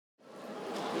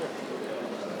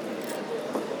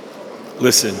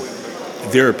Listen,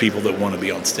 there are people that want to be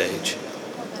on stage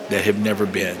that have never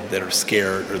been, that are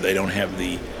scared, or they don't have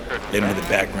the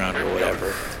background or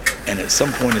whatever. And at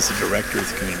some point as a director at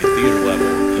the community theater level,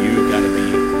 you got to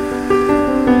be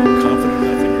confident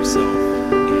enough in yourself.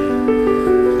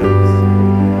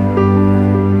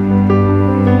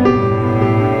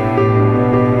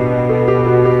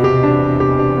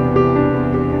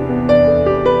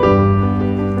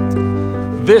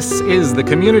 This is the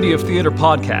Community of Theater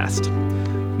podcast.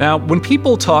 Now, when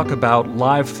people talk about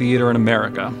live theater in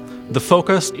America, the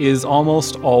focus is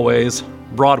almost always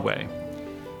Broadway.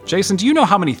 Jason, do you know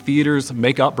how many theaters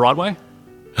make up Broadway?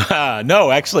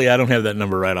 No, actually, I don't have that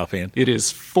number right offhand. It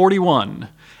is 41.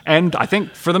 And I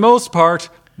think, for the most part,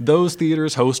 those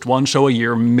theaters host one show a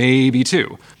year, maybe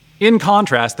two. In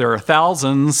contrast, there are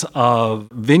thousands of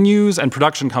venues and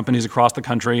production companies across the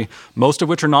country, most of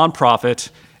which are nonprofit,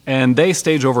 and they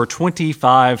stage over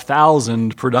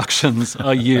 25,000 productions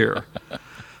a year.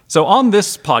 So on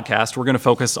this podcast, we're going to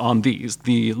focus on these: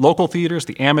 the local theaters,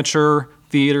 the amateur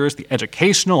theaters, the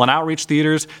educational and outreach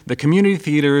theaters, the community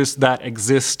theaters that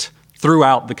exist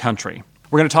throughout the country.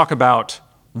 We're going to talk about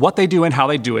what they do and how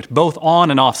they do it, both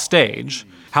on and off stage,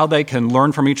 how they can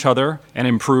learn from each other and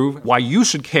improve, why you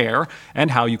should care, and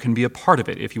how you can be a part of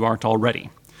it if you aren't already.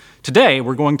 Today,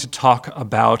 we're going to talk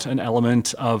about an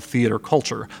element of theater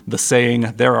culture, the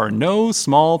saying, "There are no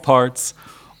small parts,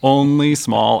 only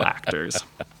small actors."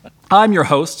 I'm your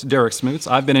host, Derek Smoots.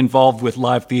 I've been involved with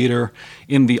live theater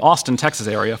in the Austin, Texas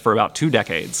area for about 2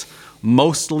 decades,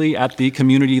 mostly at the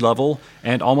community level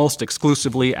and almost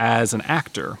exclusively as an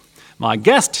actor. My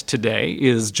guest today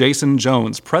is Jason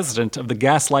Jones, president of the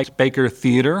Gaslight Baker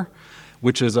Theater,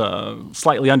 which is a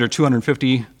slightly under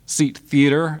 250-seat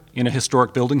theater in a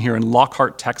historic building here in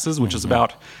Lockhart, Texas, which is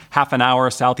about half an hour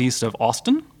southeast of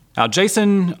Austin. Now,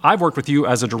 Jason, I've worked with you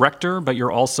as a director, but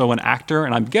you're also an actor,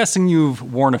 and I'm guessing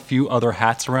you've worn a few other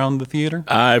hats around the theater?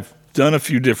 I've done a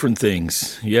few different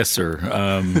things, yes, sir.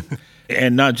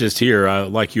 And not just here.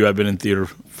 Like you, I've been in theater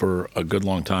for a good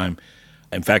long time.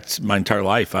 In fact, my entire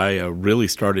life, I really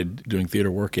started doing theater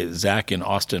work at Zach in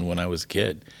Austin when I was a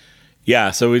kid.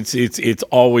 Yeah, so it's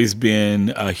always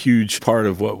been a huge part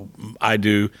of what I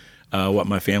do, what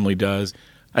my family does.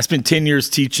 I spent 10 years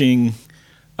teaching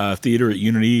theater at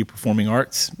Unity Performing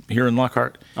Arts here in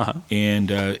Lockhart, and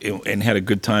had a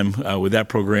good time with that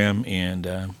program.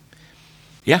 And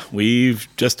we've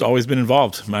just always been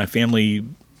involved. My family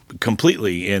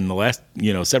completely in the last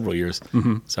several years.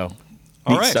 So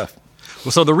neat stuff.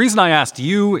 Well, so the reason I asked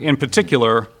you in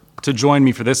particular to join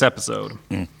me for this episode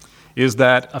is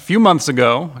that a few months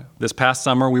ago, this past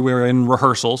summer, we were in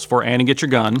rehearsals for Annie Get Your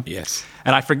Gun. Yes.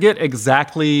 And I forget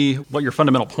exactly what your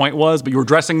fundamental point was, but you were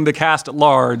addressing the cast at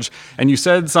large, and you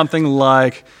said something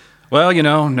like, well,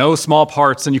 no small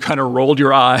parts, and you kind of rolled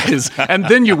your eyes, and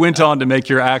then you went on to make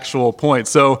your actual point.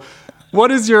 So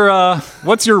what's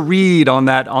your read on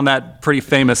that pretty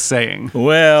famous saying?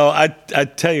 Well, I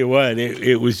tell you what,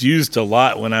 it was used a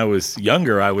lot when I was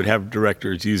younger. I would have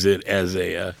directors use it as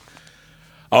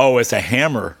it's a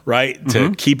hammer, right?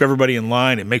 To keep everybody in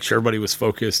line and make sure everybody was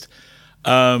focused.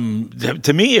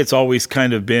 To me, it's always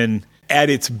kind of been at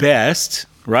its best,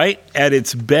 right? At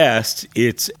its best,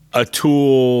 it's a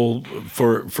tool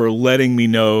for letting me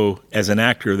know as an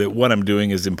actor that what I'm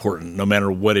doing is important, no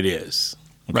matter what it is,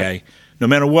 okay? Right. No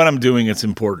matter what I'm doing, it's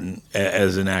important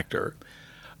as an actor.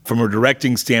 From a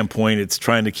directing standpoint, it's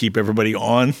trying to keep everybody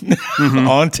on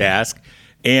on task.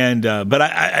 And but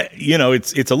I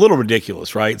it's a little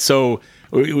ridiculous, right? So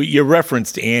you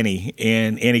referenced Annie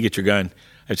and Annie Get Your Gun.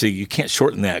 Actually, you can't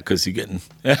shorten that because you're getting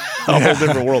a whole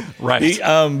different world, right?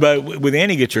 But with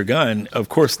Annie Get Your Gun, of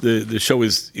course, the show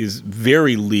is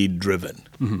very lead driven,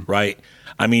 right?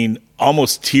 I mean,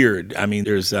 almost tiered. I mean,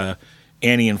 there's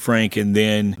Annie and Frank, and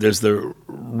then there's the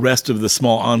rest of the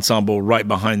small ensemble right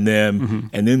behind them,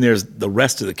 and then there's the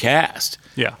rest of the cast.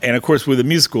 Yeah. And of course, with a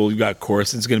musical, you've got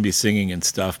chorus, it's going to be singing and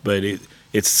stuff, but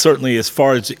it's certainly as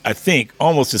far as, I think,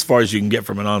 almost as far as you can get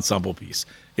from an ensemble piece.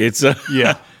 It's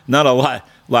not a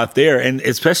lot there, and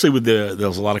especially with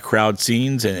there's a lot of crowd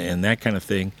scenes and that kind of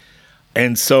thing.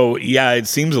 And so, it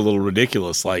seems a little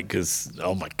ridiculous, because,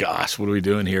 oh my gosh, what are we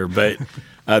doing here? But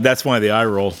that's why the eye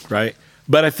roll, right?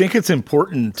 But I think it's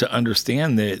important to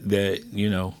understand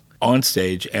that on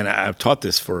stage, and I've taught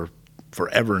this for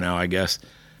forever now, I guess,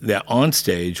 that on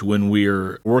stage, when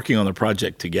we're working on the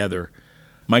project together,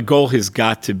 my goal has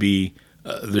got to be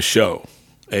the show.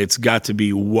 It's got to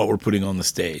be what we're putting on the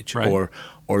stage, right,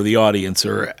 or the audience,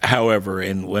 or however.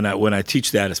 And when I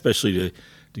teach that, especially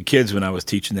to kids, when I was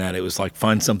teaching that, it was like,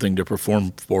 find something to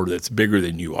perform for that's bigger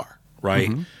than you are,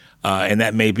 right? And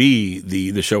that may be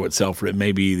the show itself, or it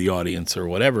may be the audience or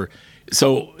whatever.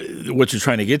 So what you're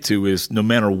trying to get to is no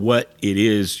matter what it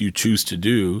is you choose to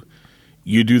do,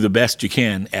 you do the best you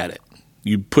can at it.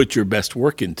 You put your best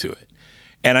work into it.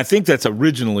 And I think that's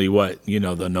originally what, the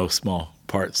no small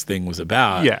parts thing was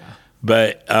about. Yeah.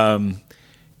 But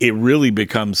it really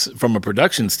becomes, from a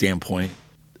production standpoint,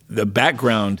 the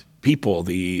background people,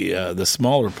 the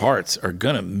smaller parts are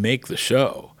going to make the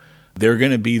show. They're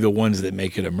going to be the ones that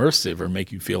make it immersive or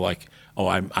make you feel like, oh,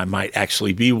 I might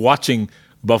actually be watching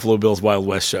Buffalo Bill's Wild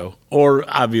West show, or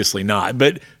obviously not.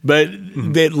 But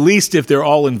at least if they're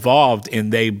all involved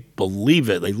and they believe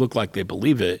it, they look like they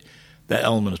believe it, that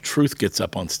element of truth gets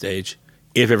up on stage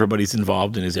if everybody's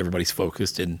involved and is everybody's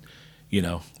focused and,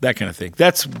 that kind of thing.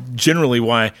 That's generally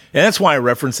why, and that's why I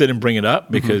reference it and bring it up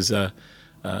because,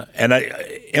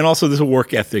 and also there's a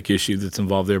work ethic issue that's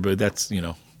involved there, but that's,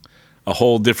 a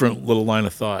whole different little line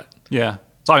of thought. Yeah.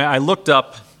 So I looked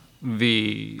up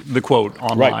the quote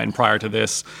online prior to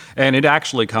this, and it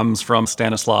actually comes from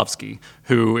Stanislavski,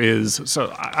 who is,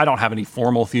 so I don't have any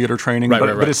formal theater training,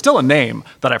 but it's still a name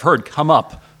that I've heard come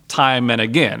up time and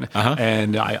again.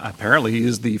 And apparently he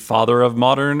is the father of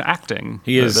modern acting.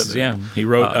 He is, yeah. He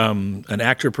wrote An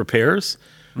Actor Prepares,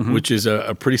 which is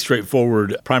a pretty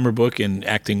straightforward primer book in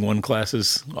acting 1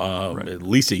 classes. At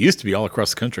least it used to be all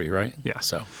across the country, right? Yeah.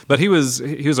 So, but he was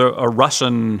a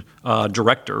Russian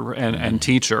director and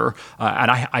teacher,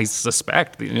 and I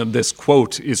suspect this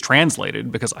quote is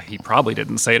translated because he probably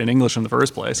didn't say it in English in the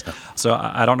first place. So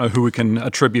I don't know who we can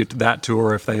attribute that to,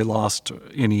 or if they lost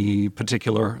any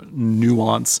particular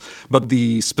nuance. But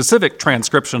the specific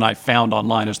transcription I found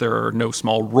online is there are no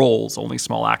small roles, only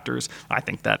small actors. I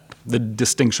think that the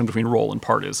distinction between role and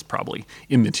part is probably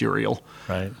immaterial.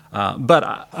 Right.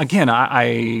 But again,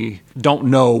 I don't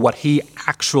know what he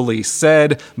actually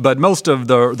said, but most of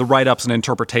the write-ups and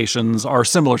interpretations are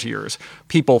similar to yours.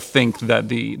 People think that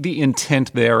the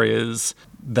intent there is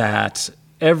that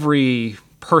every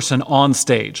person on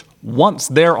stage, once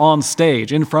they're on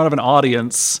stage in front of an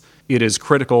audience, it is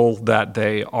critical that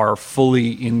they are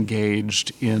fully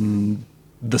engaged in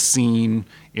the scene,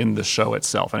 in the show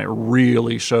itself. And it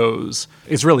really shows,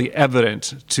 it's really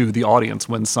evident to the audience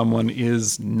when someone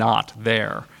is not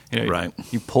there. Right.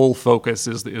 You pull focus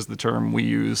is the term we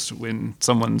use when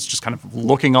someone's just kind of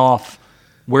looking off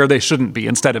where they shouldn't be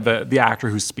instead of the actor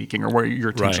who's speaking or where your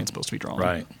attention's supposed to be drawn.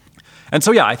 Right. And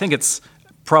so, yeah, I think it's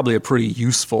probably a pretty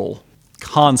useful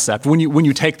concept when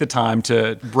you take the time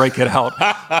to break it out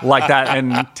like that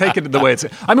and take it the way it's.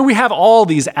 I mean, we have all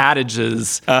these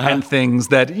adages and things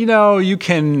that you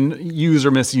can use or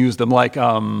misuse them, like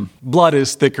blood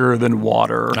is thicker than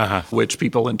water, which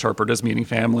people interpret as meaning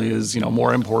family is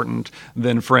more important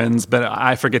than friends. But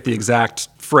I forget the exact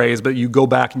phrase. But you go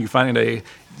back and you find a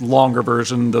longer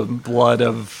version, the blood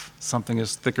of something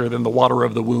is thicker than the water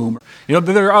of the womb.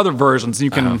 There are other versions.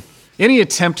 You can. Any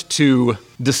attempt to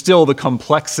distill the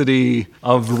complexity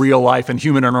of real life and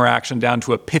human interaction down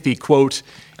to a pithy quote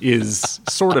is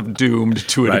sort of doomed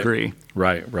to a degree.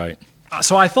 Right.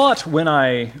 So I thought when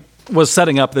I was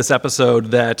setting up this episode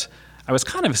that I was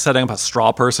kind of setting up a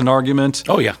straw person argument.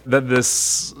 Oh, yeah. That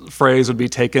this phrase would be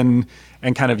taken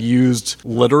and kind of used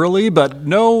literally. But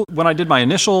no, when I did my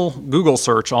initial Google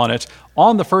search on it,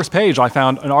 on the first page I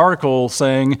found an article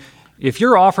saying, if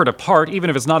you're offered a part, even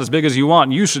if it's not as big as you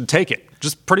want, you should take it.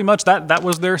 Just pretty much that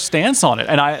was their stance on it.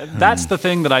 And that's the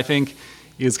thing that I think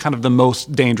is kind of the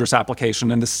most dangerous application.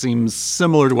 And this seems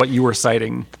similar to what you were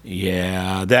citing.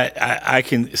 Yeah, that I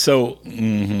can. So,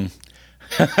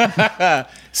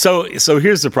 so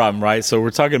here's the problem, right? So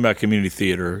we're talking about community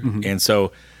theater. And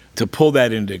so to pull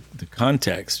that into the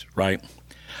context, right?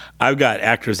 I've got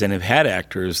actors and have had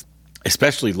actors,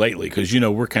 especially lately, because,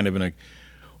 we're kind of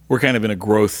in a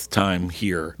growth time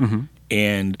here.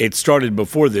 And it started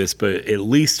before this, but at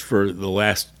least for the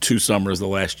last 2 summers, the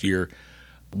last year,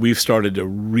 we've started to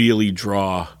really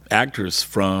draw actors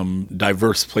from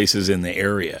diverse places in the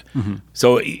area.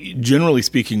 So generally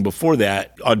speaking, before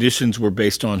that, auditions were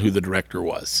based on who the director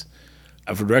was.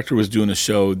 If a director was doing a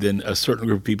show, then a certain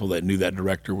group of people that knew that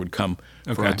director would come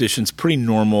for auditions. Pretty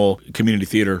normal community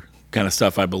theater kind of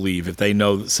stuff, I believe, if they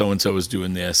know that so-and-so is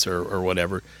doing this or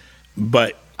whatever.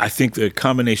 But I think the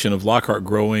combination of Lockhart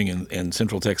growing and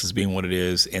Central Texas being what it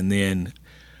is, and then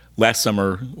last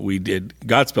summer we did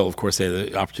Godspell. Of course, I had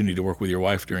the opportunity to work with your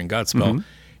wife during Godspell.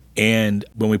 And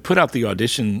when we put out the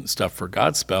audition stuff for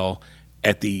Godspell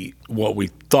at what we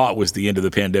thought was the end of the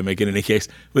pandemic, in any case,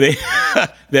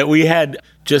 that we had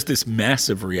just this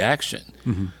massive reaction.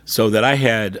 So that I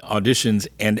had auditions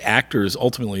and actors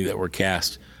ultimately that were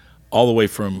cast all the way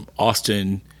from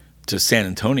Austin to San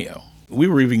Antonio. We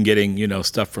were even getting,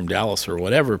 stuff from Dallas or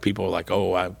whatever. People were like,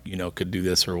 oh, I, could do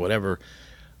this or whatever.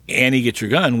 Annie, Get Your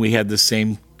Gun, we had the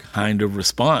same kind of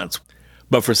response.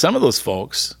 But for some of those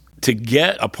folks, to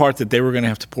get a part that they were going to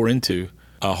have to pour into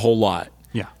a whole lot.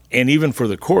 Yeah. And even for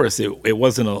the chorus, it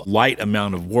wasn't a light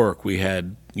amount of work. We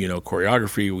had,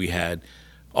 choreography, we had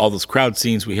all those crowd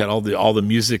scenes, we had all the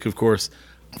music, of course.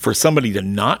 For somebody to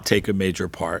not take a major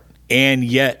part and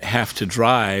yet have to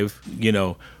drive,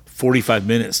 45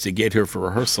 minutes to get here for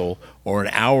rehearsal or an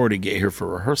hour to get here for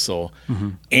rehearsal,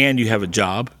 and you have a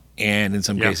job and in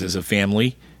some cases a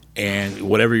family and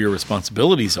whatever your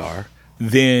responsibilities are,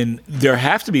 then there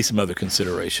have to be some other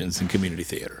considerations in community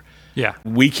theater. Yeah.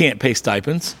 We can't pay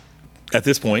stipends at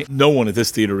this point. No one at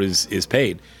this theater is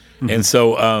paid. And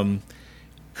so,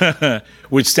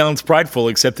 which sounds prideful,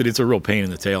 except that it's a real pain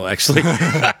in the tail, actually.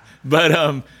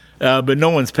 But no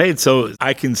one's paid. So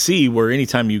I can see where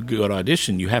anytime you go to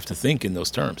audition, you have to think in those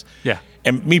terms. Yeah.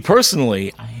 And me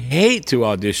personally, I hate to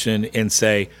audition and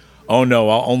say, oh no,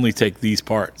 I'll only take these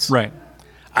parts. Right.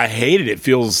 I hate it. It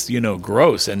feels,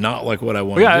 gross and not like what I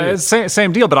want to do. Yeah, it's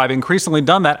same deal, but I've increasingly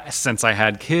done that since I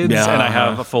had kids and I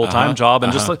have a full-time job.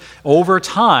 And just over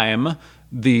time,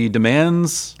 the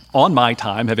demands on my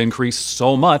time have increased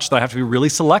so much that I have to be really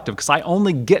selective because I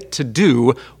only get to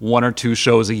do 1 or 2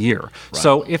 shows a year. Right.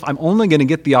 So if I'm only going to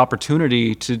get the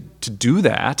opportunity to do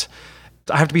that,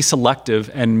 I have to be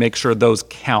selective and make sure those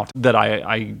count, that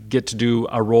I get to do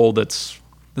a role that's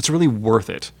really worth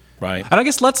it. Right. And I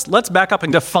guess let's back up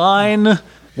and define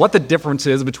what the difference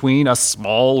is between a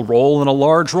small role and a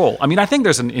large role. I mean, I think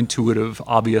there's an intuitive,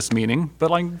 obvious meaning, but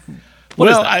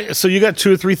so you got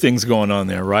 2 or 3 things going on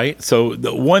there, right? So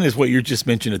the one is what you just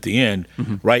mentioned at the end,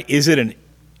 right? Is it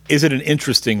an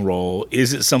interesting role?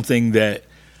 Is it something that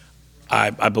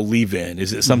I believe in?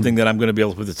 Is it something that I'm going to be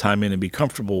able to put the time in and be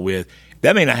comfortable with?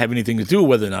 That may not have anything to do with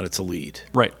whether or not it's a lead.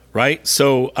 Right. Right?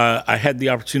 So I had the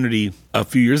opportunity a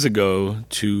few years ago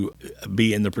to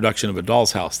be in the production of A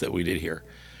Doll's House that we did here.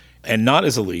 And not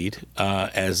as a lead,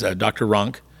 as Dr.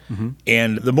 Runk.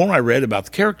 And the more I read about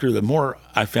the character, the more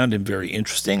I found him very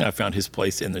interesting. I found his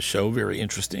place in the show very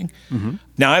interesting.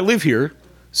 Now, I live here,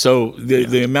 so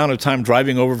the amount of time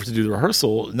driving over to do the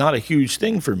rehearsal, not a huge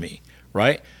thing for me,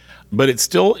 right? But it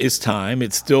still is time.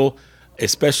 It's still,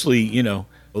 especially,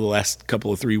 the last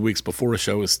couple of 3 weeks before a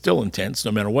show is still intense,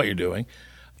 no matter what you're doing.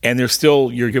 And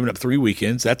you're giving up 3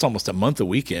 weekends. That's almost a month of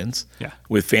weekends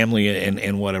with family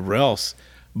and whatever else.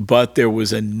 But there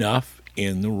was enough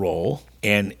in the role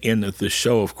and in the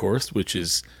show, of course, which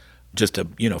is just a,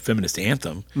 feminist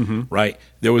anthem, right?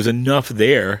 There was enough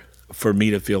there for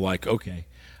me to feel like, okay,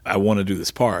 I want to do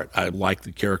this part. I like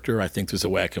the character. I think there's a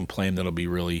way I can play him that'll be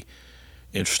really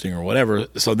interesting or whatever.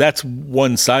 So that's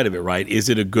one side of it, right? Is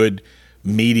it a good,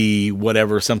 meaty,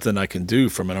 whatever, something I can do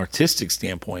from an artistic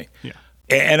standpoint? Yeah.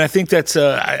 And I think that's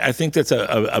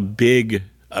a big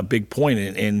point.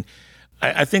 And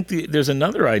I think there's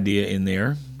another idea in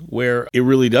there where it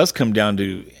really does come down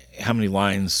to how many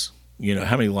lines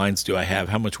do I have?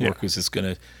 How much work is this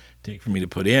going to take for me to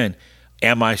put in?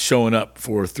 Am I showing up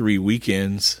for 3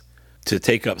 weekends to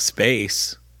take up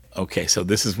space? Okay, so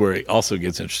this is where it also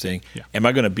gets interesting. Yeah. Am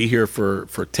I going to be here for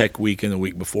Tech Week and the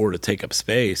week before to take up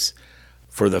space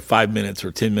for the 5 minutes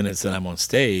or 10 minutes that I'm on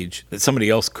stage that somebody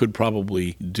else could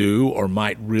probably do or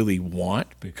might really want?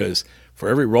 Because for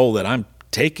every role that I'm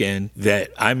taking that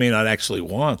I may not actually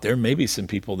want, there may be some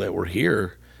people that were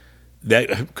here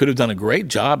that could have done a great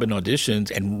job in auditions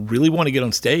and really want to get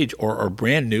on stage or are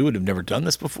brand new and have never done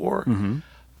this before.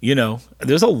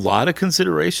 There's a lot of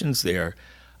considerations there.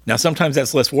 Now, sometimes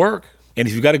that's less work. And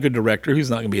if you've got a good director who's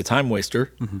not going to be a time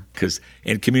waster, because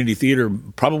in community theater,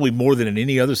 probably more than in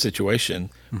any other situation,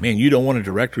 man, you don't want a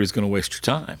director who's going to waste your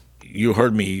time. You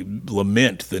heard me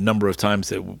lament the number of times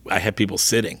that I had people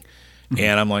sitting.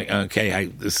 And I'm like,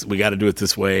 okay, we got to do it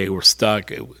this way. We're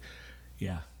stuck.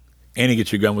 Annie,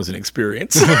 Get Your Gun was an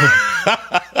experience.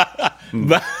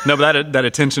 But that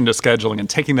attention to scheduling and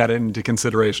taking that into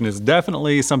consideration is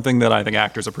definitely something that I think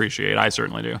actors appreciate. I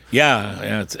certainly do.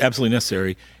 Yeah, it's absolutely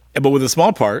necessary. But with a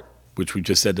small part, which we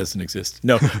just said doesn't exist.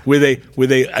 No, with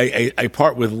a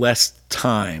part with less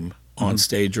time on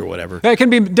stage or whatever. Yeah, it can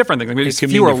be different things. I mean, it's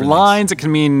fewer lines. It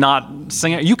can mean not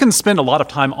singing. You can spend a lot of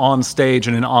time on stage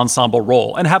in an ensemble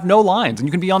role and have no lines, and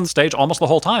you can be on stage almost the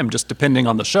whole time, just depending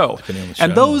on the show.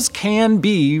 And those can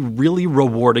be really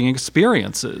rewarding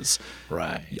experiences.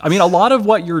 Right. I mean, a lot of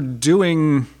what you're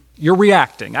doing, you're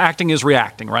reacting. Acting is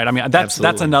reacting, right? I mean, that's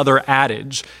another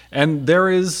adage. And there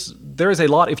is a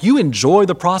lot. If you enjoy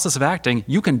the process of acting,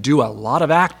 you can do a lot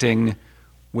of acting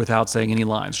without saying any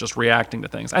lines, just reacting to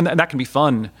things. And that can be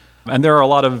fun. And there are a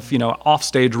lot of,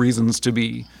 offstage reasons to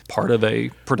be part of a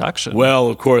production. Well,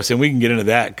 of course, and we can get into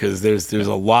that because there's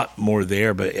a lot more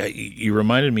there. But you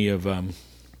reminded me of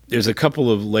there's a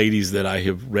couple of ladies that I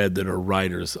have read that are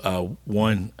writers.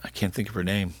 One, I can't think of her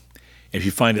name. If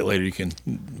you find it later, you can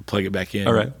plug it back in.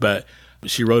 All right. But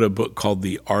she wrote a book called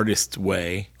The Artist's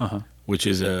Way, which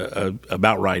is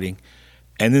about writing.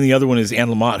 And then the other one is Anne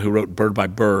Lamott, who wrote Bird by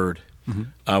Bird,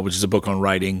 which is a book on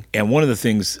writing. And one of the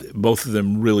things both of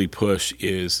them really push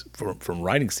is, from a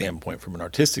writing standpoint, from an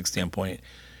artistic standpoint,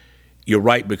 you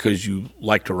write because you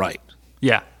like to write.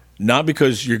 Yeah. Not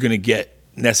because you're going to get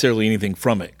necessarily anything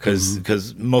from it,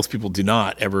 because most people do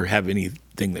not ever have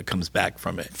anything that comes back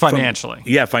from it. Financially.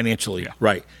 Financially,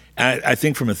 right. I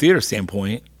think from a theater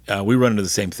standpoint, we run into the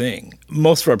same thing.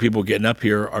 Most of our people getting up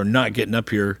here are not getting up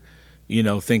here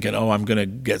thinking, oh, I'm going to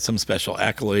get some special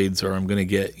accolades or I'm going to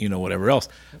get, whatever else.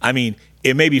 I mean,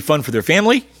 it may be fun for their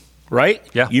family, right?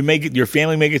 Yeah. Your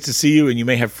family may get to see you, and you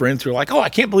may have friends who are like, oh, I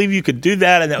can't believe you could do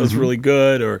that, and that was really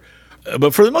good.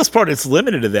 But for the most part, it's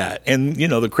limited to that. And,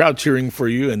 the crowd cheering for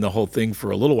you and the whole thing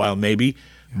for a little while maybe.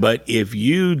 But if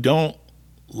you don't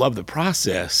love the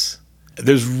process,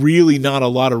 there's really not a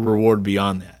lot of reward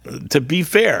beyond that. To be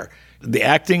fair, the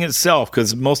acting itself,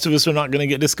 because most of us are not going to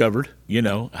get discovered.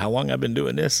 How long I've been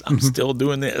doing this? I'm still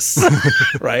doing this,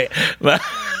 right?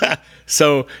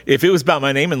 So if it was about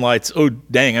my name in lights, oh,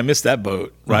 dang, I missed that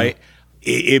boat, right?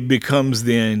 It becomes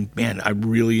then, man, I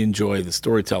really enjoy the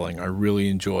storytelling. I really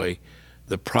enjoy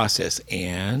the process.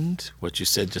 And what you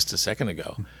said just a second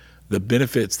ago, the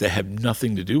benefits that have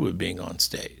nothing to do with being on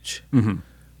stage,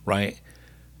 right?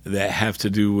 That have to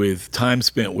do with time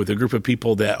spent with a group of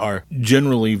people that are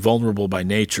generally vulnerable by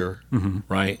nature,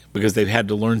 right? Because they've had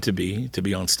to learn to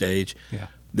be on stage. Yeah.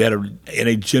 That are in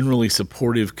a generally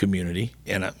supportive community,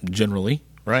 and generally,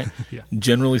 right? Yeah.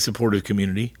 Generally supportive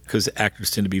community, because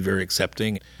actors tend to be very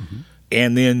accepting.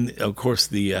 And then, of course,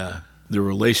 the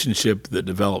relationship that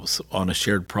develops on a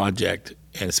shared project,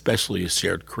 and especially a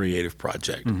shared creative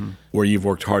project, where you've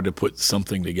worked hard to put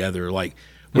something together. Like,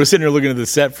 we're sitting here looking at the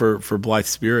set for Blythe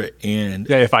Spirit, and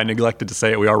if I neglected to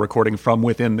say it, we are recording from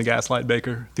within the Gaslight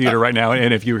Baker Theater right now,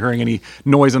 and if you're hearing any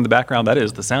noise in the background, that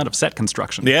is the sound of set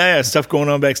construction. Yeah, stuff going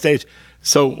on backstage.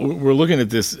 So we're looking at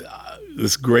this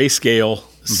grayscale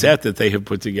set that they have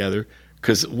put together,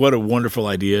 because what a wonderful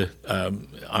idea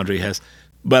Andre has.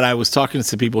 But I was talking to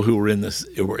some people who were in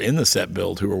the set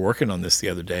build, who were working on this the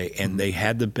other day, and they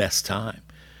had the best time.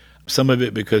 Some of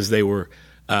it because they were.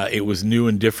 It was new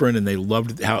and different, and they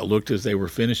loved how it looked as they were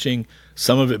finishing.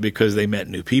 Some of it because they met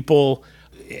new people,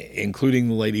 including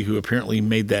the lady who apparently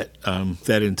made that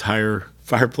entire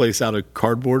fireplace out of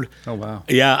cardboard. Oh, wow.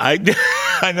 Yeah,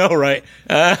 I know, right?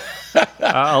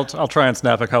 I'll try and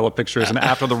snap a couple of pictures, and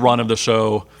after the run of the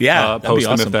show, post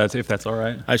them awesome. if that's all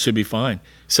right. I should be fine.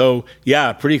 So,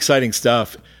 yeah, pretty exciting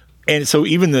stuff. And so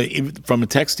even from a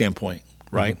tech standpoint,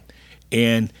 right?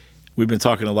 And we've been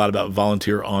talking a lot about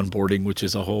volunteer onboarding, which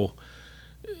is a whole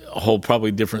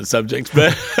probably different subject.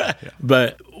 But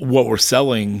but what we're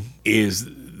selling is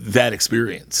that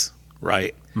experience,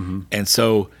 right? And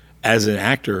so as an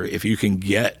actor, if you can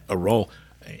get a role,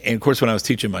 and of course when I was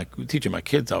teaching my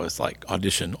kids, I was like,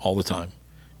 audition all the time.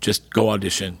 Just go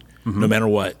audition, no matter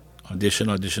what. Audition.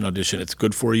 It's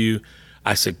good for you.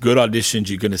 I said, good auditions,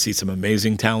 you're going to see some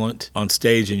amazing talent on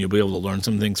stage, and you'll be able to learn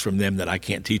some things from them that I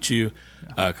can't teach you,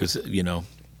 because,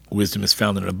 wisdom is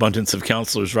found in an abundance of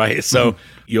counselors, right? So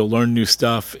you'll learn new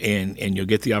stuff, and you'll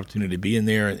get the opportunity to be in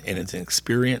there, and it's an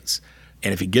experience.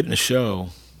 And if you get in a show,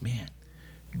 man,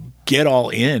 get all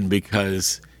in,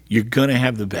 because you're going to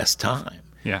have the best time.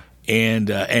 Yeah. And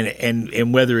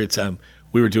whether it's,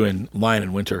 we were doing Lion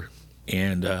in Winter,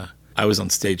 and I was on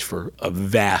stage for a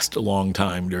vast long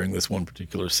time during this one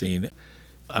particular scene.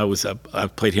 I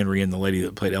played Henry, and the lady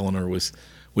that played Eleanor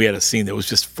we had a scene that was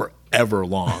just forever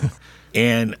long.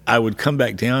 And I would come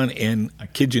back down, and I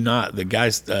kid you not, the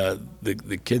guys,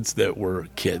 the kids that were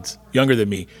kids, younger than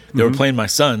me, they were playing my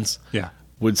sons,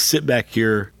 would sit back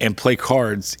here and play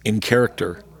cards in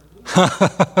character.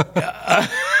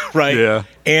 Right. Yeah.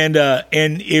 And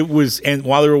it was, and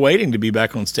while they were waiting to be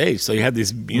back on stage, so you had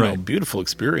this beautiful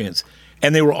experience,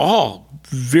 and they were all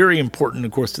very important,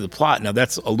 of course, to the plot. Now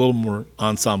that's a little more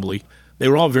ensemble-y. They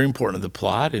were all very important to the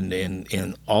plot,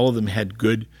 and all of them had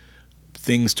good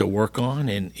things to work on,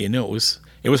 and it was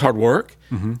hard work.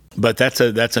 But that's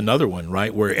another one,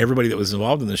 right, where everybody that was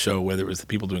involved in the show, whether it was the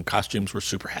people doing costumes, were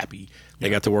super happy. They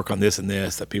got to work on this and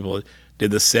this. The people that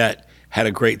did the set had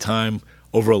a great time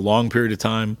over a long period of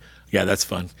time. Yeah, that's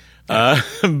fun.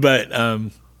 But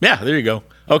Yeah, there you go.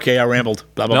 Okay, I rambled.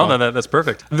 Blah, blah, blah. No, that's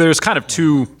perfect. There's kind of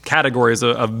two categories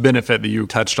of benefit that you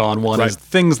touched on. One is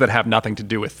things that have nothing to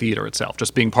do with theater itself,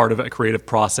 just being part of a creative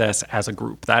process as a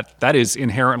group. That is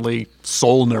inherently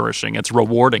soul-nourishing. It's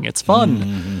rewarding. It's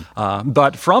fun.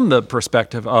 But from the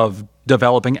perspective of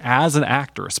developing as an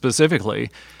actor specifically,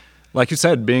 like you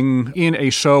said, being in a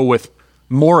show with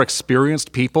more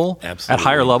experienced people at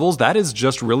higher levels, that is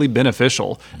just really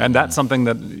beneficial. And that's something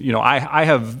that, I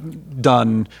have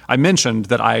done. I mentioned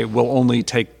that I will only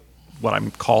take what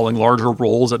I'm calling larger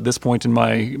roles at this point in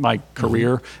my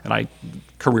career. And I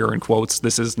career in quotes,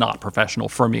 this is not professional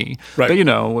for me. Right.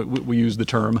 But, we use the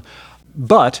term.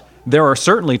 But there are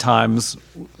certainly times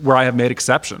where I have made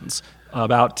exceptions.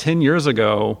 About 10 years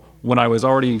ago, when I was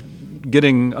already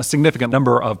getting a significant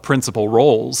number of principal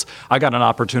roles, I got an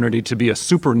opportunity to be a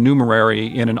supernumerary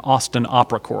in an Austin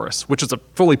opera chorus, which is a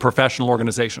fully professional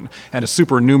organization. And a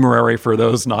supernumerary, for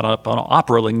those not up on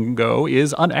opera lingo,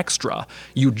 is an extra.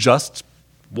 You just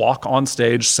walk on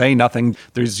stage, say nothing.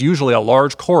 There's usually a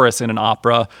large chorus in an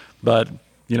opera, but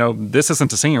this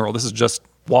isn't a singing role. This is just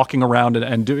walking around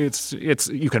and do it's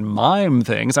you can mime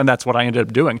things, and that's what I ended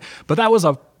up doing. But that was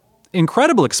a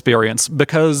incredible experience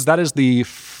because that is the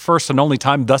first and only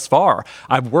time thus far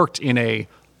I've worked in a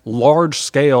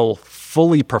large-scale,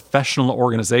 fully professional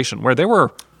organization where there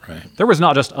was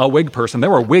not just a wig person, there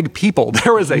were wig people.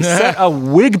 There was a set of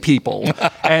wig people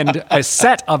and a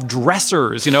set of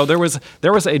dressers. There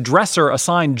was a dresser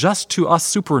assigned just to us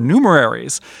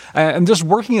supernumeraries. And just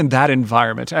working in that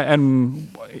environment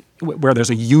and where there's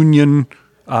a union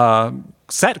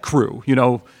set crew,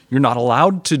 you're not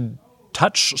allowed to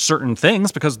touch certain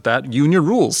things because that union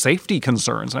rules, safety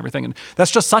concerns and everything. And that's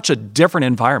just such a different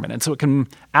environment. And so it can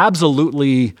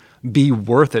absolutely be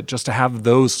worth it just to have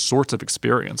those sorts of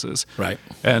experiences. Right.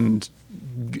 And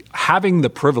having the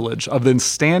privilege of then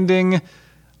standing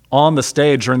on the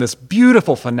stage during this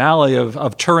beautiful finale of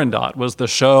Turandot was the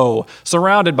show,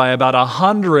 surrounded by about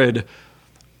 100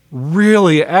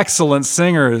 really excellent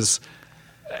singers.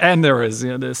 And there was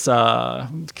this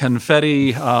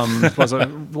confetti, was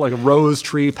like a rose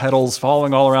tree petals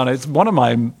falling all around. It's one of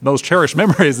my most cherished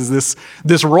memories is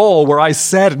this role where I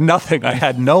said nothing. I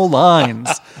had no lines,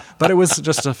 but it was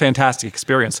just a fantastic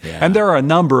experience. Yeah. And there are a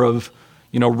number of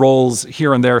roles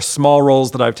here and there, small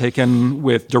roles that I've taken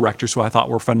with directors who I thought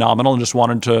were phenomenal and just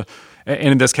wanted to. And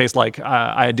in this case, like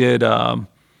I did.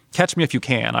 Catch Me If You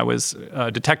Can. I was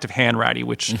Detective Hanratty,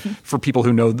 which for people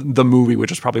who know the movie, which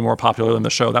is probably more popular than the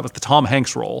show, that was the Tom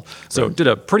Hanks role. So did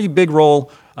a pretty big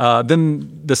role.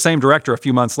 Then the same director a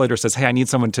few months later says, hey, I need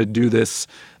someone to do this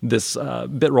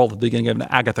bit role at the beginning of an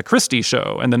Agatha Christie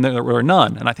show. And then there were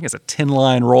none. And I think it's a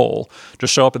 10-line role to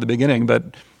show up at the beginning. But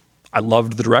I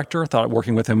loved the director. Thought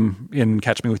working with him in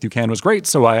Catch Me If You Can was great.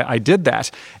 So I did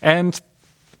that. And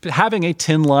having a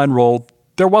 10-line role,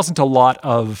 there wasn't a lot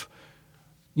of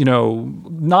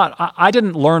I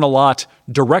didn't learn a lot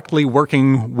directly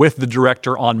working with the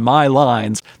director on my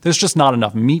lines. There's just not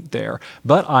enough meat there.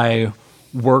 But I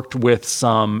worked with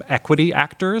some equity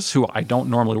actors who I don't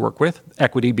normally work with,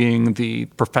 equity being the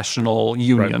professional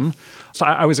union. Right. So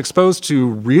I was exposed to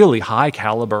really high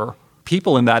caliber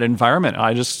people in that environment.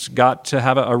 I just got to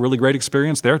have a really great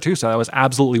experience there too. So that was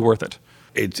absolutely worth it.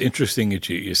 It's interesting that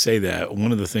you say that.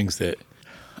 One of the things that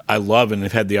I love and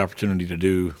have had the opportunity to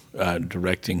do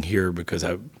directing here because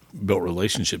I've built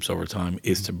relationships over time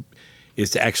is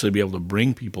to actually be able to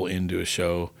bring people into a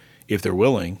show if they're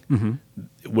willing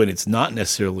when it's not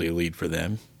necessarily a lead for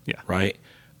them. Yeah. Right.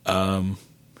 I'm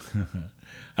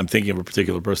thinking of a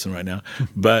particular person right now,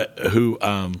 but who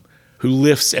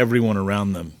lifts everyone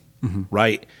around them.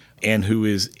 Right. And who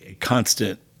is a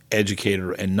constant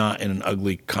educator and not in an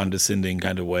ugly, condescending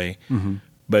kind of way.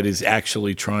 But is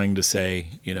actually trying to say,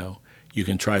 you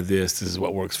can try this. This is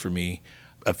what works for me.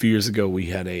 A few years ago, we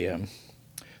had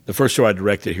the first show I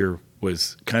directed here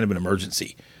was kind of an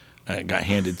emergency. It got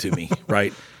handed to me,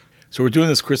 right? So we're doing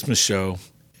this Christmas show.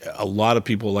 A lot of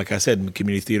people, like I said, in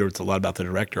community theater, it's a lot about the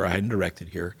director. I hadn't directed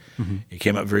here. It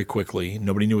came out very quickly.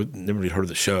 Nobody had heard of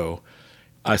the show.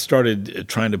 I started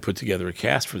trying to put together a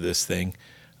cast for this thing.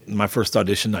 My first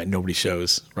audition night, nobody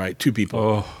shows, right? 2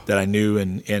 people that I knew,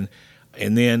 and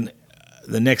then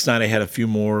the next night I had a few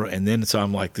more, and then so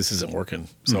I'm like, this isn't working.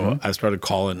 So I started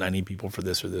calling, I need people for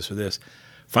this or this or this.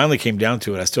 Finally came down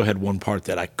to it. I still had one part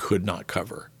that I could not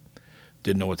cover.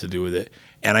 Didn't know what to do with it.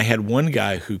 And I had one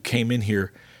guy who came in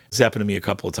here. This happened to me a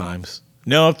couple of times.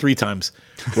 No, 3 times.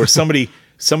 Where somebody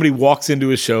walks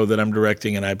into a show that I'm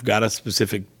directing, and I've got a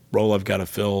specific role I've got to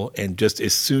fill, and just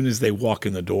as soon as they walk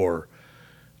in the door,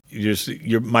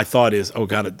 my thought is, oh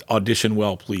God, audition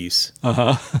well, please,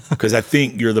 because I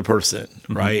think you're the person,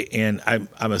 right? And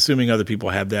I'm assuming other people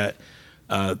have that.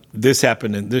 This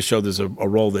happened in this show. There's a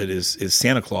role that is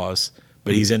Santa Claus,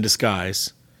 but he's in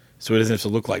disguise, so he doesn't have to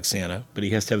look like Santa, but he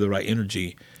has to have the right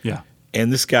energy. Yeah.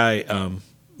 And this guy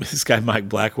Mike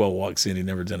Blackwell walks in. He'd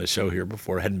never done a show here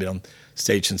before. Hadn't been on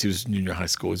stage since he was in junior high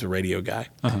school. He's a radio guy,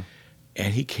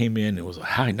 and he came in and was like,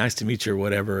 "Hi, nice to meet you," or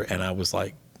whatever. And I was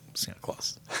like, Santa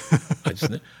Claus.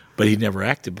 But he'd never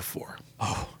acted before.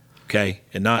 Oh. Okay.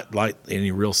 And not like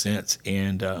any real sense.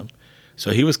 And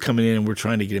so he was coming in and we're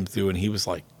trying to get him through. And he was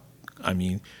like,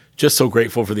 just so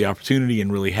grateful for the opportunity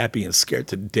and really happy and scared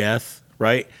to death,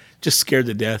 right? Just scared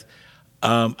to death.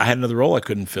 I had another role I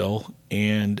couldn't fill.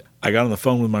 And I got on the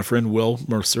phone with my friend Will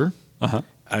Mercer.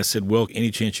 I said, Will,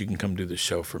 any chance you can come do this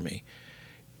show for me?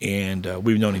 And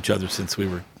we've known each other since we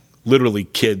were literally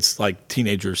kids, like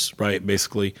teenagers, right,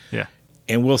 basically. Yeah.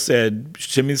 And Will said,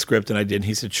 send me the script, and I did. And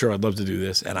he said, sure, I'd love to do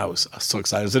this. And I was so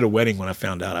excited. I was at a wedding when I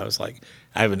found out. I was like,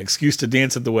 I have an excuse to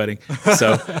dance at the wedding.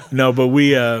 So, no, but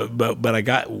but I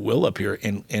got Will up here.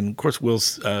 And of course,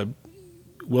 Will's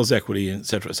equity, et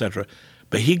cetera, et cetera.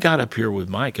 But he got up here with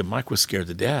Mike, and Mike was scared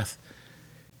to death.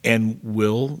 And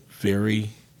Will,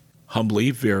 very humbly,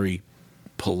 very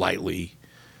politely,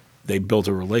 they built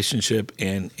a relationship,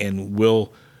 and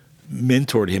Will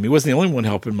mentored him. He wasn't the only one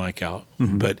helping Mike out,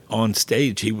 but on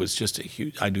stage he was just a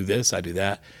huge, I do this, I do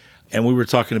that. And we were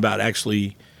talking about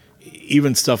actually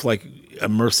even stuff like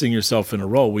immersing yourself in a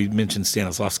role. We mentioned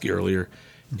Stanislavski earlier,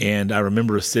 and I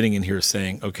remember sitting in here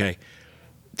saying, okay,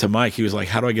 to Mike, he was like,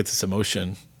 how do I get this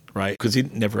emotion, right? Because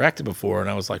he'd never acted before. And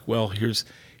I was like, well, here's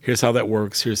how that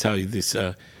works. Here's how this,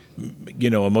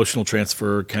 emotional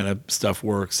transfer kind of stuff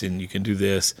works, and you can do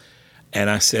this. And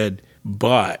I said,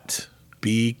 but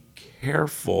be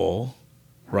careful,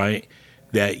 right,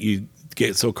 that you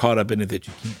get so caught up in it that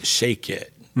you can't shake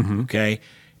it, okay?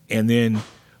 And then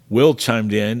Will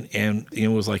chimed in and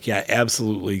was like, yeah,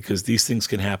 absolutely, because these things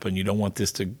can happen. You don't want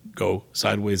this to go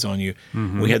sideways on you.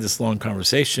 We had this long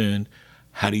conversation.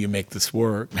 How do you make this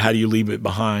work? How do you leave it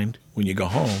behind when you go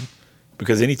home?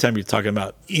 Because anytime you're talking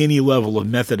about any level of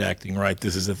method acting, right,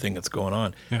 this is the thing that's going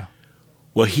on. Yeah.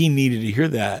 Well, he needed to hear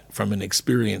that from an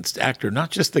experienced actor,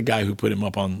 not just the guy who put him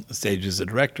up on stage as a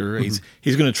director. He's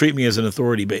going to treat me as an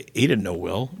authority, but he didn't know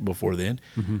Will before then.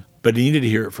 But he needed to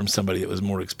hear it from somebody that was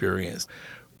more experienced.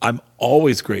 I'm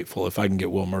always grateful if I can get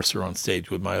Will Mercer on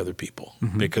stage with my other people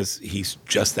because he's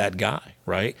just that guy,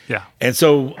 right? Yeah. And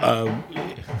so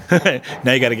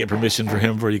now you got to get permission for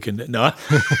him before you can. No,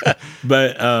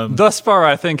 but thus far,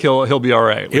 I think he'll be all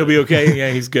right. He'll be okay.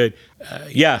 Yeah, he's good.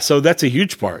 So that's a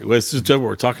huge part. This is what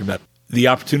we're talking about. The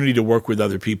opportunity to work with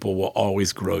other people will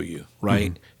always grow you,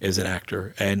 right, as an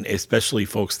actor, and especially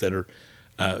folks that are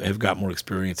have got more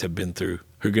experience, have been through,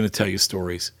 who are going to tell you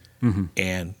stories,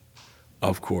 and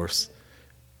of course,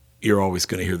 you're always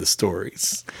going to hear the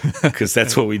stories because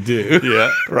that's what we do.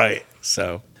 Yeah. Right.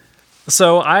 So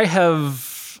I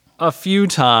have a few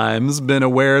times been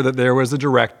aware that there was a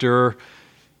director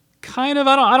kind of,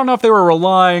 I don't know if they were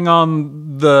relying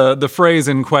on the phrase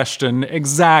in question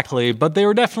exactly, but they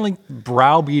were definitely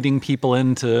browbeating people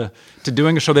into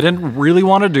doing a show they didn't really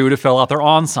want to do to fill out their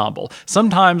ensemble.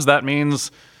 Sometimes that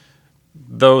means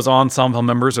those ensemble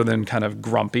members are then kind of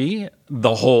grumpy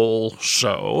the whole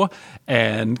show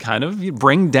and kind of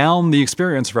bring down the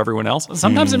experience for everyone else.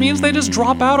 Sometimes it means they just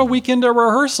drop out a weekend of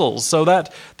rehearsals, so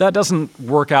that doesn't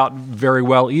work out very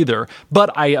well either.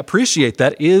 But I appreciate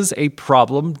that is a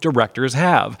problem directors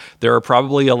have. There are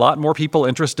probably a lot more people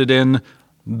interested in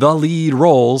the lead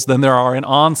roles than there are in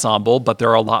ensemble, but there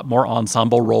are a lot more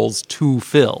ensemble roles to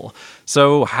fill.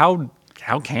 So how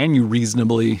can you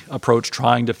reasonably approach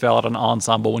trying to fill out an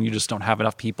ensemble when you just don't have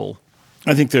enough people?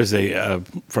 I think there's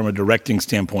from a directing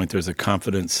standpoint, there's a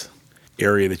confidence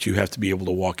area that you have to be able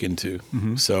to walk into.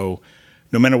 So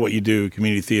no matter what you do,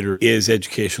 community theater is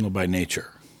educational by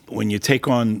nature. When you take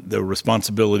on the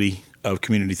responsibility of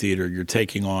community theater, you're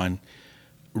taking on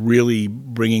really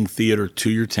bringing theater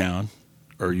to your town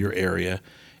or your area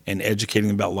and educating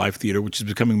them about live theater, which is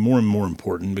becoming more and more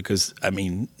important because,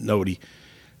 nobody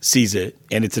sees it,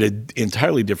 and it's an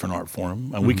entirely different art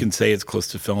form. We can say it's close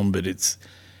to film, but it's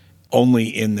only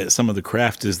in that some of the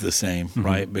craft is the same,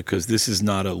 right? Because this is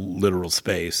not a literal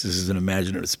space. This is an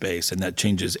imaginative space, and that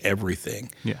changes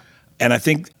everything. Yeah. And I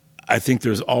think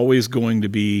there's always going to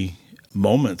be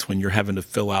moments when you're having to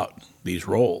fill out these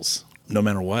roles, no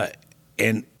matter what.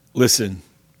 And listen,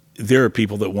 there are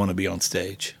people that want to be on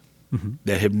stage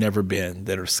that have never been,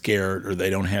 that are scared, or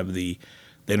they don't have the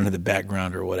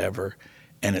background or whatever.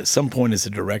 And at some point as a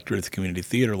director at the community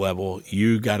theater level,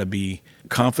 you got to be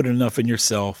confident enough in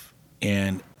yourself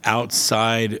and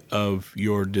outside of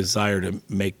your desire to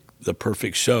make the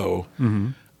perfect show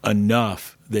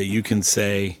enough that you can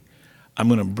say, I'm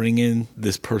going to bring in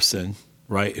this person,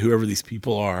 right, whoever these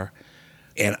people are,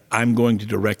 and I'm going to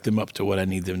direct them up to what I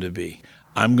need them to be.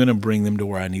 I'm going to bring them to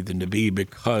where I need them to be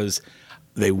because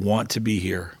they want to be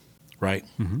here, right?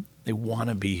 They want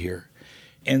to be here.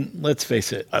 And let's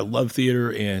face it, I love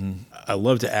theater and I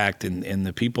love to act, and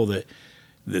the people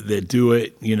that do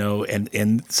it, you know,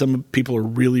 and some people are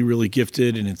really, really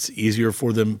gifted, and it's easier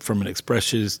for them from an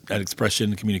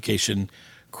expression, communication,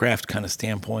 craft kind of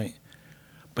standpoint.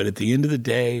 But at the end of the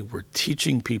day, we're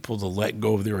teaching people to let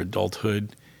go of their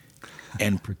adulthood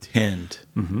and pretend.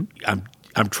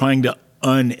 I'm trying to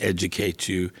uneducate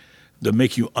you, to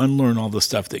make you unlearn all the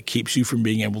stuff that keeps you from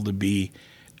being able to be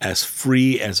as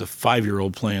free as a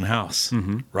 5-year-old playing house,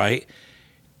 right?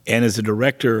 And as a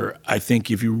director, I think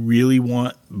if you really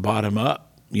want bottom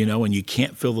up, you know, and you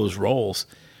can't fill those roles,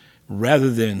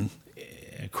 rather than,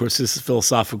 of course, this is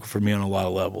philosophical for me on a lot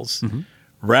of levels,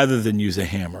 rather than use a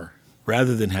hammer,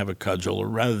 rather than have a cudgel, or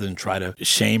rather than try to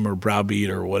shame or browbeat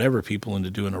or whatever people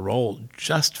into doing a role,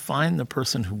 just find the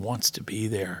person who wants to be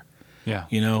there. Yeah.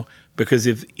 You know, because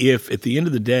if at the end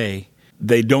of the day,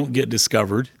 they don't get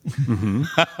discovered,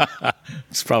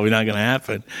 it's probably not going to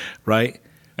happen, right?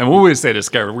 And when we say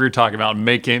discovered, we're talking about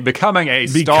becoming a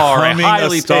star, a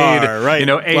highly paid, right? You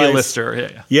know,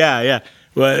 A-lister. Yeah.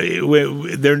 Well,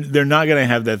 they're not going to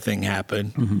have that thing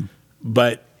happen,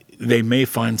 but they may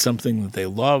find something that they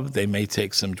love. They may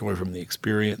take some joy from the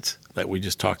experience that we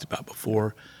just talked about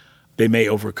before. They may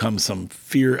overcome some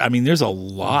fear. I mean, there's a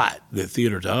lot that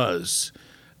theater does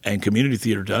and community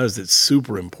theater does that's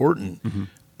super important,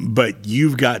 but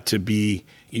you've got to be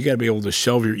able to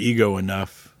shelve your ego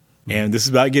enough. And this is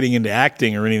about getting into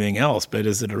acting or anything else, but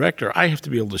as a director, I have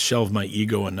to be able to shelve my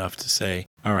ego enough to say,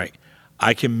 all right,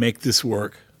 I can make this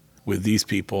work with these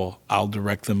people. I'll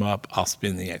direct them up. I'll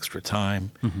spend the extra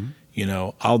time. You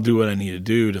know, I'll do what I need to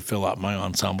do to fill out my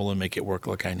ensemble and make it work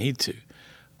like I need to.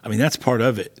 I mean, that's part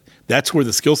of it. That's where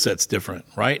the skill set's different,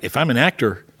 right? If I'm an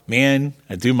actor, man,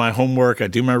 I do my homework, I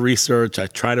do my research, I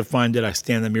try to find it, I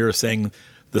stand in the mirror saying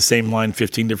the same line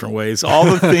 15 different ways, all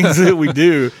the things that we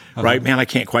do, right? Man, I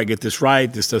can't quite get this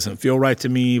right. This doesn't feel right to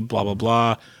me, blah, blah,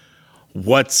 blah.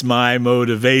 What's my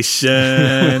motivation?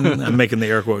 I'm making the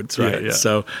air quotes, right? Yeah.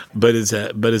 So, but as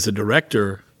a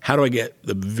director, how do I get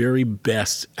the very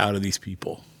best out of these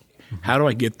people? How do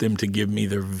I get them to give me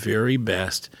their very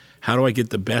best? How do I get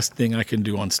the best thing I can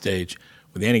do on stage?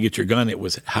 With Annie Get Your Gun, it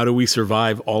was how do we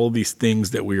survive all of these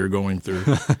things that we are going through,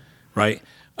 right?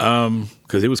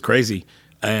 Because it was crazy.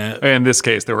 In this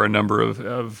case, there were a number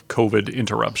of COVID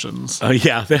interruptions.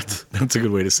 Yeah, that's a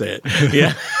good way to say it.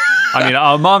 Yeah. I mean,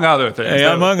 among other things.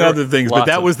 Among other things, but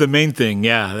that was the main thing.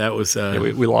 Yeah, that was.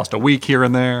 We lost a week here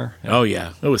and there. Yeah. Oh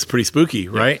yeah, it was pretty spooky,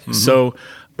 right? So,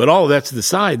 but all of that to the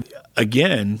side.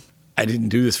 Again, I didn't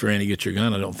do this for Annie Get Your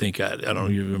Gun. I don't think I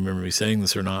don't even remember me saying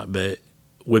this or not, but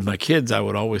with my kids, I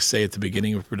would always say at the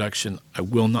beginning of production, I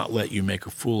will not let you make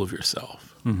a fool of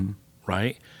yourself,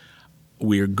 right?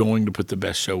 We are going to put the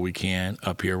best show we can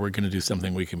up here. We're going to do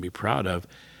something we can be proud of.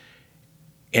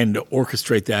 And to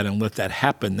orchestrate that and let that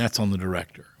happen, that's on the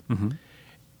director.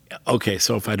 Okay,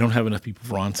 so if I don't have enough people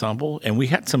for ensemble, and we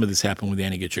had some of this happen with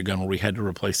Annie Get Your Gun where we had to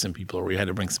replace some people or we had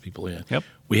to bring some people in. Yep.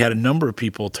 We had a number of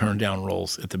people turn down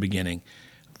roles at the beginning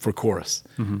for chorus,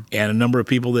 and a number of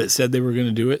people that said they were going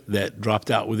to do it that dropped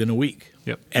out within a week.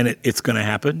 Yep. And it's going to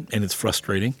happen, and it's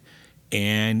frustrating.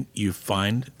 And you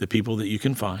find the people that you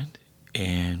can find,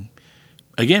 and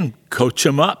again, coach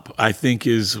them up, I think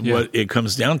is what it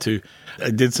comes down to. I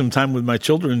did some time with my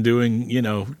children doing,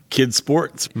 kids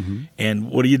sports. And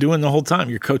what are you doing the whole time?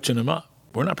 You're coaching them up.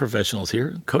 We're not professionals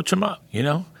here. Coach them up,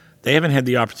 They haven't had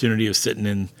the opportunity of sitting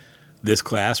in this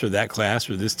class or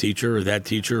this teacher or that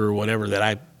teacher or whatever that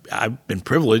I've been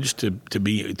privileged to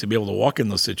be able to walk in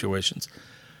those situations.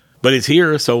 But it's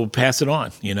here, so pass it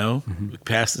on,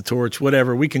 pass the torch,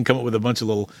 whatever. We can come up with a bunch of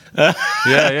little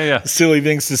silly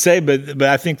things to say, but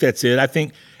I think that's it. I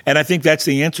think that's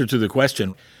the answer to the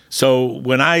question. So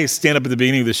when I stand up at the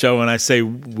beginning of the show and I say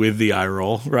with the eye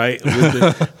roll, right,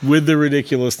 with the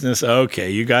ridiculousness,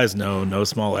 okay, you guys know, no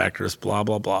small actress, blah,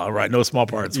 blah, blah, right, no small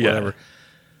parts, whatever.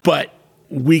 But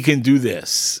we can do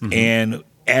this. And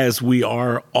as we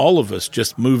are, all of us,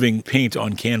 just moving paint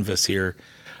on canvas here,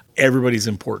 everybody's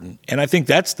important. And I think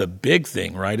that's the big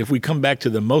thing, right? If we come back to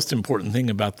the most important thing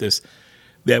about this,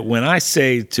 that when I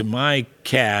say to my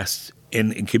cast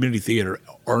in community theater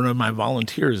or to my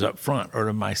volunteers up front or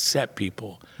to my set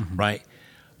people, right,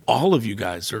 all of you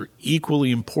guys are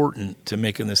equally important to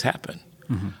making this happen.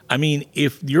 I mean,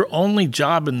 if your only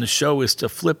job in the show is to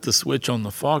flip the switch on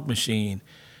the fog machine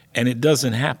and it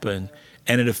doesn't happen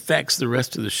and it affects the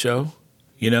rest of the show,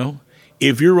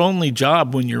 if your only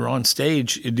job when you're on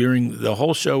stage during the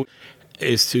whole show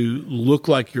is to look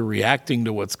like you're reacting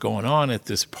to what's going on at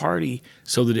this party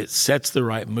so that it sets the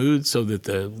right mood so that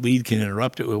the lead can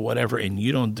interrupt it with whatever, and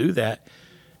you don't do that,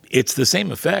 it's the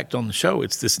same effect on the show.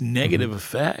 It's this negative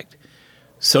effect.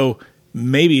 So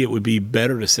maybe it would be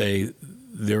better to say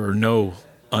there are no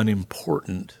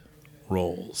unimportant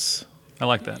roles. I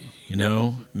like that.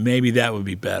 Maybe that would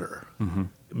be better.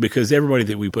 Because everybody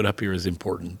that we put up here is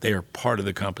important. They are part of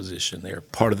the composition. They are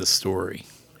part of the story,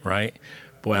 right?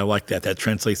 Boy, I like that. That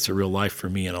translates to real life for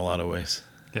me in a lot of ways.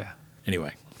 Yeah.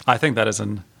 Anyway. I think that is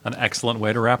an excellent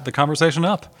way to wrap the conversation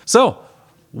up. So,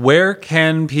 where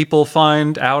can people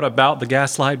find out about the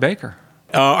Gaslight Baker?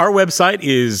 Our website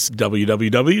is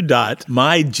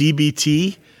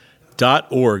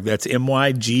www.myGBT.org. That's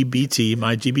MYGBT,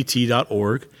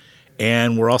 myGBT.org.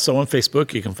 And we're also on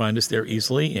Facebook. You can find us there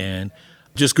easily. And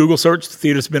just Google search. The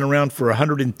theater's been around for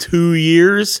 102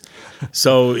 years.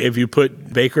 So if you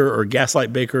put Baker or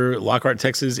Gaslight Baker, Lockhart,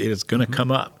 Texas, it is going to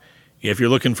come up. If you're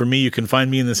looking for me, you can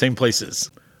find me in the same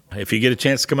places. If you get a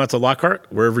chance to come out to Lockhart,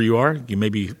 wherever you are, you may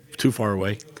be too far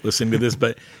away listening to this,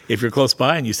 but if you're close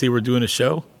by and you see we're doing a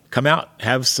show, come out,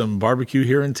 have some barbecue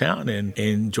here in town, and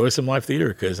enjoy some live theater,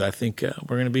 because I think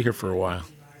we're going to be here for a while.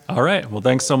 All right. Well,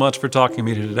 thanks so much for talking to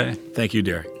me today. Thank you,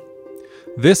 Derek.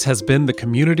 This has been the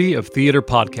Community of Theater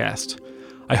podcast.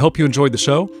 I hope you enjoyed the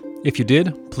show. If you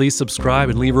did, please subscribe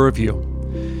and leave a review.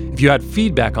 If you had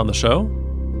feedback on the show,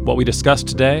 what we discussed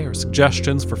today, or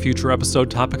suggestions for future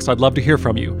episode topics, I'd love to hear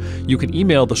from you. You can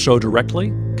email the show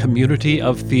directly,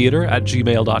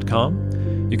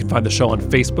 communityoftheater@gmail.com. You can find the show on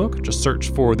Facebook. Just search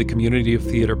for the Community of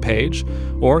Theater page.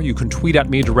 Or you can tweet at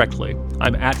me directly.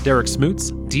 I'm at Derek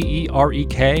Smootz,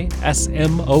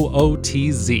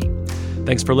 DerekSmootz.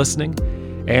 Thanks for listening.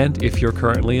 And if you're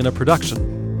currently in a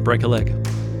production, break a leg.